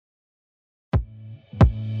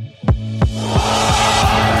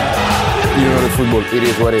football. It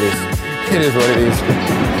is what it is. It is what it is.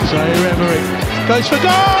 Emery goes for goal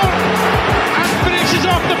and finishes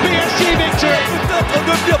off the PSG victory. Peut-être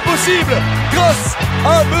devenir possible grâce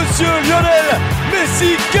à Monsieur Lionel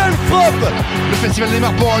Messi. Quelle frappe! Le festival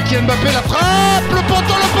Neymar pour Kylian Mbappé, la frappe, le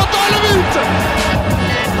poteau et le but!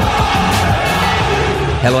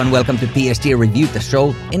 Hello and welcome to PSG Review, the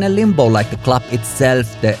show in a limbo like the club itself.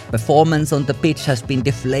 The performance on the pitch has been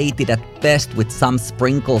deflated at best with some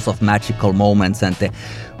sprinkles of magical moments, and the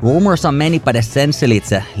rumors are many, but essentially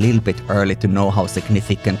it's a little bit early to know how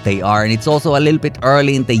significant they are, and it's also a little bit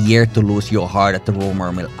early in the year to lose your heart at the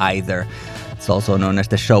rumor mill either. It's also known as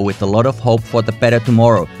the show with a lot of hope for the better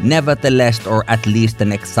tomorrow, nevertheless, or at least the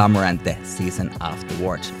next summer and the season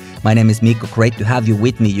afterwards. My name is Mikko, great to have you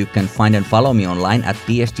with me. You can find and follow me online at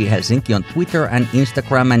PSG Helsinki on Twitter and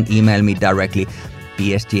Instagram, and email me directly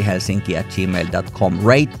psghelsinki@gmail.com.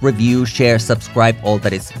 Rate, review, share, subscribe, all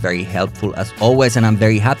that is very helpful as always, and I'm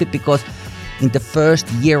very happy because in the first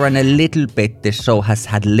year and a little bit, this show has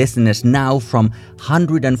had listeners now from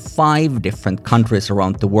 105 different countries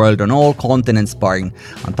around the world, on all continents barring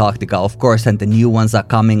Antarctica, of course, and the new ones are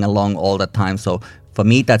coming along all the time. So for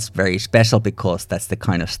me, that's very special because that's the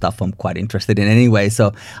kind of stuff I'm quite interested in anyway.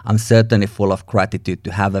 So I'm certainly full of gratitude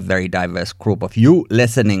to have a very diverse group of you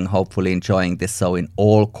listening, hopefully enjoying this show in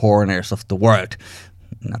all corners of the world.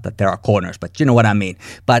 Not that there are corners, but you know what I mean.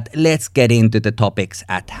 But let's get into the topics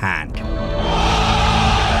at hand.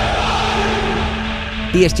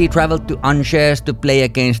 PSG travelled to Angers to play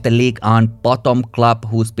against the Ligue 1 bottom club,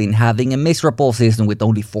 who's been having a miserable season with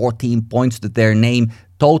only 14 points to their name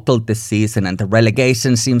total this season, and the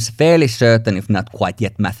relegation seems fairly certain, if not quite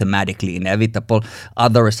yet mathematically inevitable.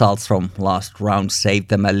 Other results from last round saved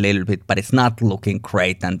them a little bit, but it's not looking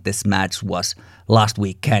great, and this match was last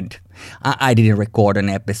weekend. I didn't record an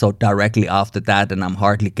episode directly after that, and I'm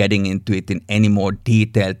hardly getting into it in any more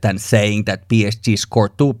detail than saying that PSG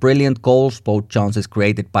scored two brilliant goals, both chances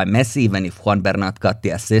created by Messi, even if Juan Bernat got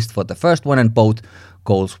the assist for the first one, and both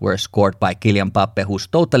goals were scored by Kylian Mbappé, whose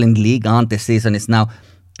total in Ligue 1 this season is now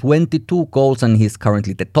 22 goals, and he's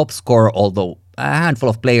currently the top scorer, although a handful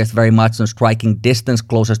of players very much on striking distance,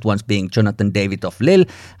 closest ones being Jonathan David of Lille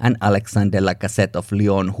and Alexandre Lacazette of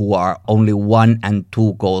Lyon, who are only 1 and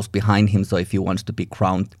 2 goals behind him. So if he wants to be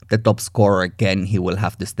crowned the top scorer again, he will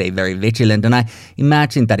have to stay very vigilant, and I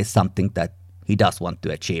imagine that is something that he does want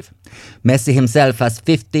to achieve. Messi himself has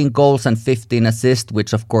 15 goals and 15 assists,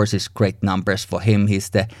 which of course is great numbers for him. He's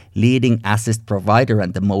the leading assist provider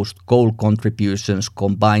and the most goal contributions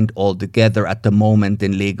combined all together at the moment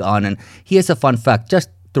in Ligue 1. And here's a fun fact, just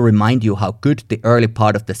to remind you how good the early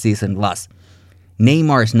part of the season was.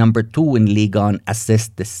 Neymar is number 2 in Ligue 1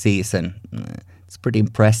 assists this season. It's pretty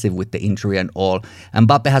impressive with the injury and all.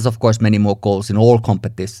 Mbappe has, of course, many more goals in all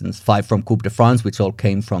competitions. 5 from Coupe de France, which all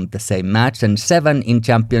came from the same match, and 7 in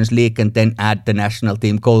Champions League, and then add the national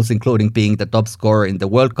team goals, including being the top scorer in the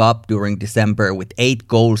World Cup during December with 8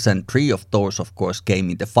 goals, and 3 of those, of course, came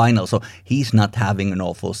in the final. So he's not having an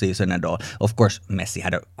awful season at all. Of course, Messi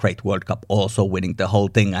had a great World Cup, also winning the whole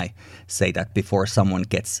thing. I say that before someone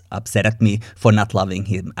gets upset at me for not loving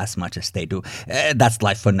him as much as they do. That's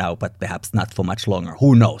life for now, but perhaps not for much longer.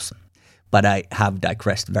 Who knows? But I have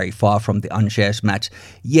digressed very far from the Angers match.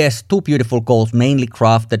 Yes, 2 beautiful goals, mainly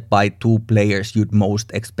crafted by 2 players you'd most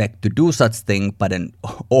expect to do such thing, but an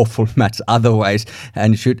awful match otherwise.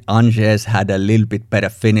 And should Angers had a little bit better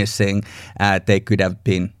finishing, they could have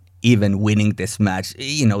been even winning this match.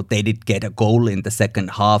 You know, they did get a goal in the second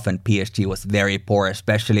half, and PSG was very poor,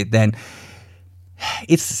 especially then.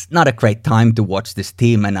 It's not a great time to watch this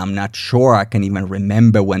team, and I'm not sure I can even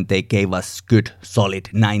remember when they gave us good, solid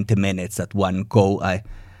 90 minutes at one go. I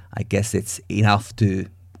guess it's enough to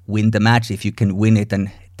win the match if you can win it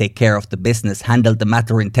and take care of the business, handle the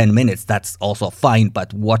matter in 10 minutes. That's also fine,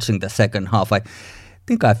 but watching the second half, I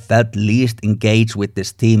think I felt least engaged with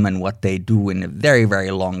this team and what they do in a very,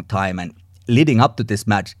 very long time. And leading up to this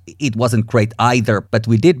match, it wasn't great either, but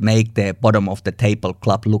we did make the bottom of the table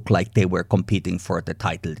club look like they were competing for the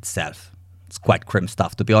title itself. It's quite grim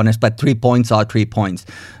stuff, to be honest, but 3 points are 3 points.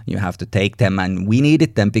 You have to take them, and we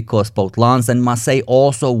needed them because both Lens and Marseille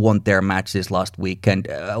also won their matches last weekend.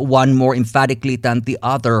 One more emphatically than the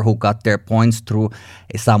other, who got their points through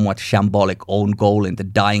a somewhat shambolic own goal in the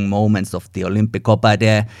dying moments of the Olympico, but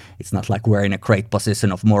it's not like we're in a great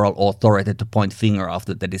position of moral authority to point finger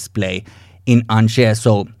after the display in Angers.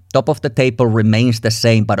 So top of the table remains the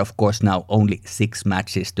same, but of course now only 6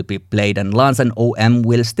 matches to be played, and Lens and OM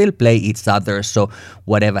will still play each other, so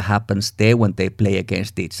whatever happens there when they play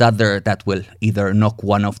against each other, that will either knock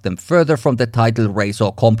one of them further from the title race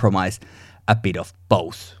or compromise a bit of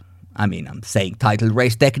both. I mean, I'm saying title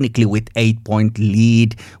race technically with 8-point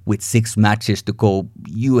lead, with 6 matches to go.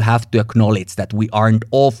 You have to acknowledge that we aren't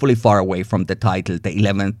awfully far away from the title, the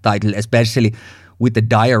 11th title, especially with the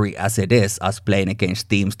diary as it is, us playing against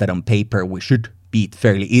teams that on paper we should beat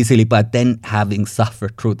fairly easily, but then having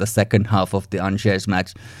suffered through the second half of the Angers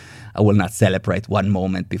match, I will not celebrate one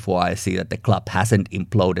moment before I see that the club hasn't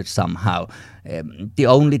imploded somehow. The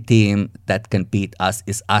only team that can beat us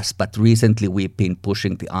is us, but recently we've been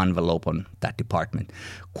pushing the envelope on that department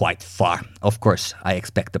quite far. Of course, I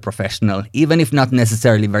expect a professional, even if not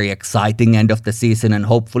necessarily very exciting end of the season, and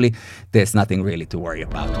hopefully there's nothing really to worry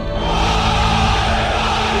about.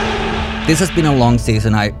 This has been a long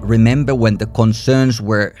season. I remember when the concerns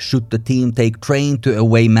were, should the team take train to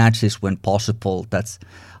away matches when possible? That's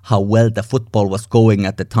how well the football was going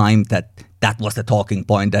at the time, that was the talking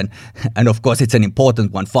point. And of course, it's an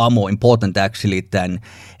important one, far more important actually than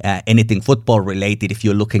anything football related if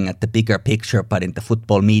you're looking at the bigger picture. But in the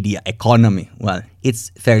football media economy, well,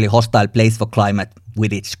 it's a fairly hostile place for climate,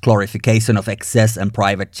 with its glorification of excess and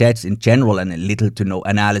private jets in general, and a little to no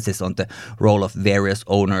analysis on the role of various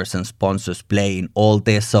owners and sponsors play in all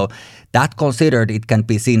this. So that considered, it can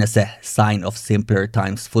be seen as a sign of simpler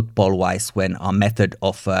times football-wise, when our method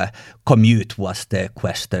of commute was the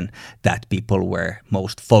question that people were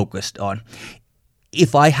most focused on.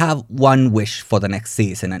 If I have one wish for the next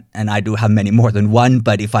season, and I do have many more than one,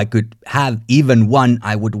 but if I could have even one,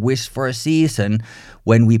 I would wish for a season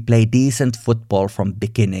when we play decent football from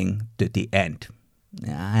beginning to the end.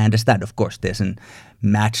 I understand, of course, there's a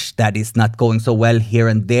match that is not going so well here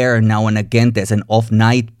and there. Now and again, there's an off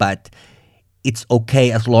night, but it's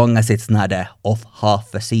okay as long as it's not a off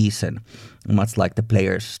half a season. Much like the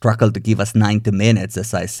players struggle to give us 90 minutes,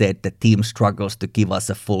 as I said, the team struggles to give us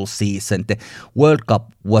a full season. The World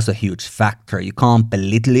Cup was a huge factor. You can't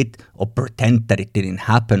belittle it or pretend that it didn't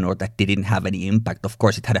happen or that didn't have any impact. Of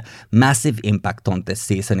course, it had a massive impact on this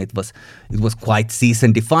season. It was quite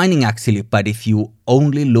season defining actually, but if you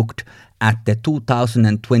only looked at the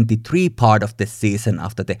 2023 part of the season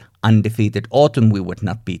after the undefeated autumn, we would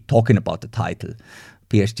not be talking about the title.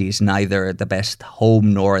 PSG is neither the best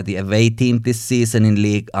home nor the away team this season in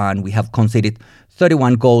Ligue 1. We have conceded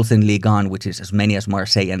 31 goals in Ligue 1, which is as many as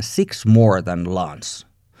Marseille and 6 more than Lens.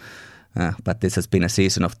 But this has been a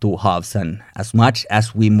season of two halves, and as much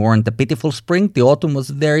as we mourned the pitiful spring, the autumn was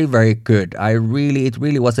very, very good. It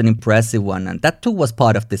really was an impressive one, and that too was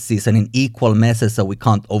part of this season in equal measure, so we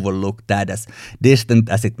can't overlook that, as distant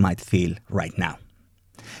as it might feel right now.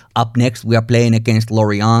 Up next, we are playing against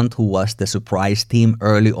Lorient, who was the surprise team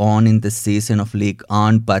early on in the season of Ligue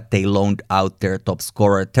 1, but they loaned out their top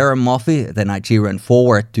scorer Terem Moffi, the Nigerian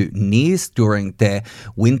forward, to Nice during the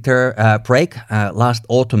winter break. Last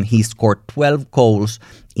autumn, he scored 12 goals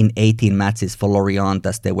in 18 matches for Lorient,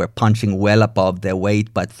 as they were punching well above their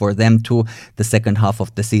weight, but for them too, the second half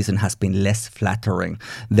of the season has been less flattering.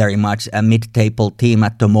 Very much a mid-table team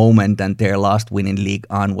at the moment, and their last win in Ligue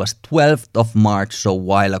 1 was 12th of March, so a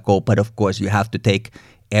while ago, but of course you have to take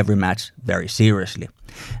every match very seriously.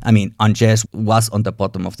 I mean, Angers was on the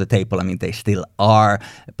bottom of the table. I mean, they still are,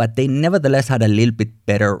 but they nevertheless had a little bit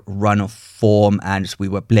better run of form, and as we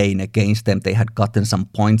were playing against them, they had gotten some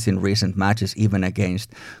points in recent matches, even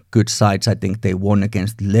against good sides. I think they won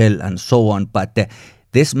against Lille and so on, but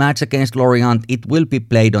this match against Lorient, it will be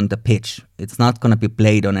played on the pitch. It's not going to be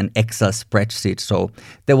played on an Excel spreadsheet, so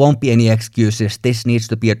there won't be any excuses. This needs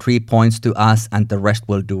to be a 3 points to us, and the rest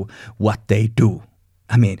will do what they do.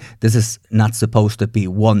 I mean, this is not supposed to be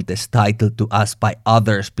won, this title, to us by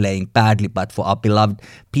others playing badly, but for our beloved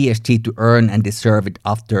PSG to earn and deserve it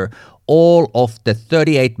after all of the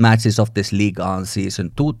 38 matches of this Ligue 1 season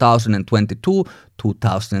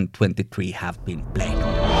 2022-2023 have been played.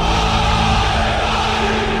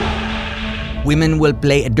 Women will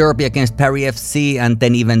play a derby against Paris FC, and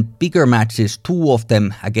then even bigger matches, 2 of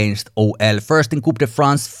them against OL. First in Coupe de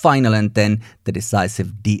France final, and then the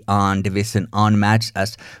decisive D1 Division 1 match.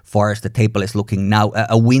 As far as the table is looking now,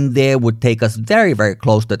 a win there would take us very, very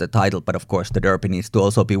close to the title, but of course the derby needs to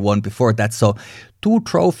also be won before that. So 2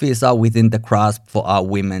 trophies are within the grasp for our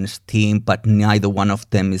women's team, but neither one of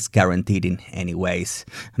them is guaranteed in any ways.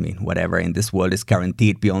 I mean, whatever in this world is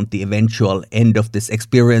guaranteed beyond the eventual end of this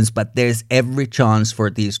experience, but there's every chance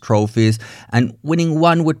for these trophies, and winning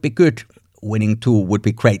 1 would be good. Winning 2 would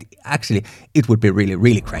be great. Actually, it would be really,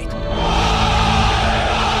 really great.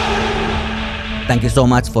 Thank you so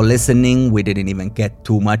much for listening. We didn't even get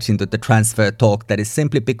too much into the transfer talk. That is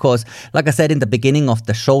simply because, like I said in the beginning of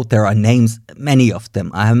the show, there are names, many of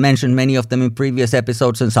them. I have mentioned many of them in previous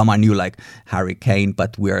episodes, and some I knew, like Harry Kane,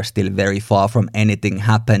 but we are still very far from anything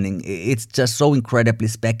happening. It's just so incredibly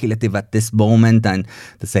speculative at this moment, and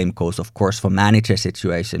the same goes, of course, for manager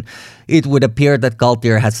situation. It would appear that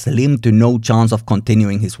Galtier has slim to no chance of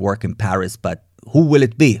continuing his work in Paris, but who will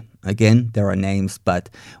it be? Again, there are names, but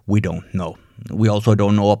we don't know. We also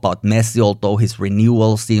don't know about Messi, although his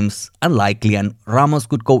renewal seems unlikely, and Ramos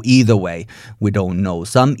could go either way. We don't know.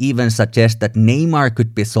 Some even suggest that Neymar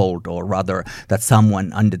could be sold, or rather that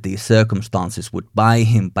someone under these circumstances would buy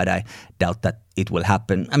him, but I doubt that it will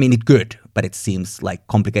happen. I mean, it could, but it seems like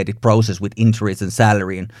a complicated process with injuries and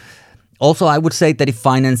salary. And also, I would say that if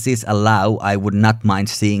finances allow, I would not mind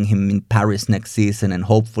seeing him in Paris next season, and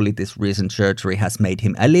hopefully this recent surgery has made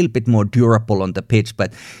him a little bit more durable on the pitch,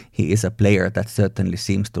 but he is a player that certainly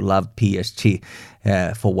seems to love PSG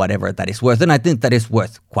for whatever that is worth, and I think that is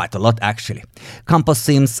worth quite a lot actually. Campos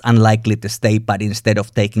seems unlikely to stay, but instead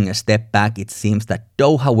of taking a step back, it seems that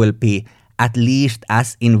Doha will be at least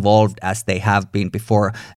as involved as they have been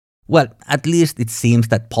before. Well, at least it seems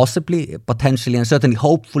that possibly, potentially, and certainly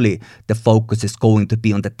hopefully the focus is going to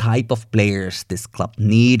be on the type of players this club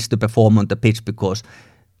needs to perform on the pitch, because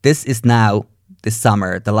this is now, this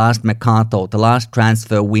summer, the last mercato, the last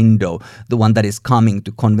transfer window, the one that is coming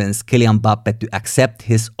to convince Kylian Mbappe to accept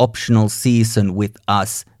his optional season with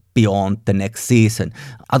us beyond the next season.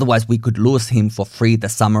 Otherwise, we could lose him for free the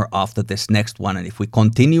summer after this next one, and if we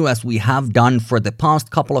continue as we have done for the past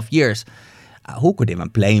couple of years, who could even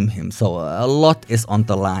blame him? So a lot is on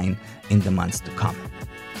the line in the months to come.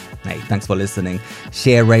 Hey, thanks for listening.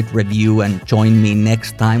 Share, rate, review, and join me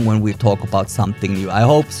next time when we talk about something new. I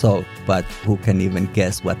hope so, but who can even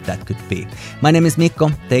guess what that could be? My name is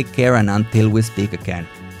Mikko. Take care, and until we speak again,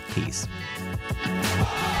 peace.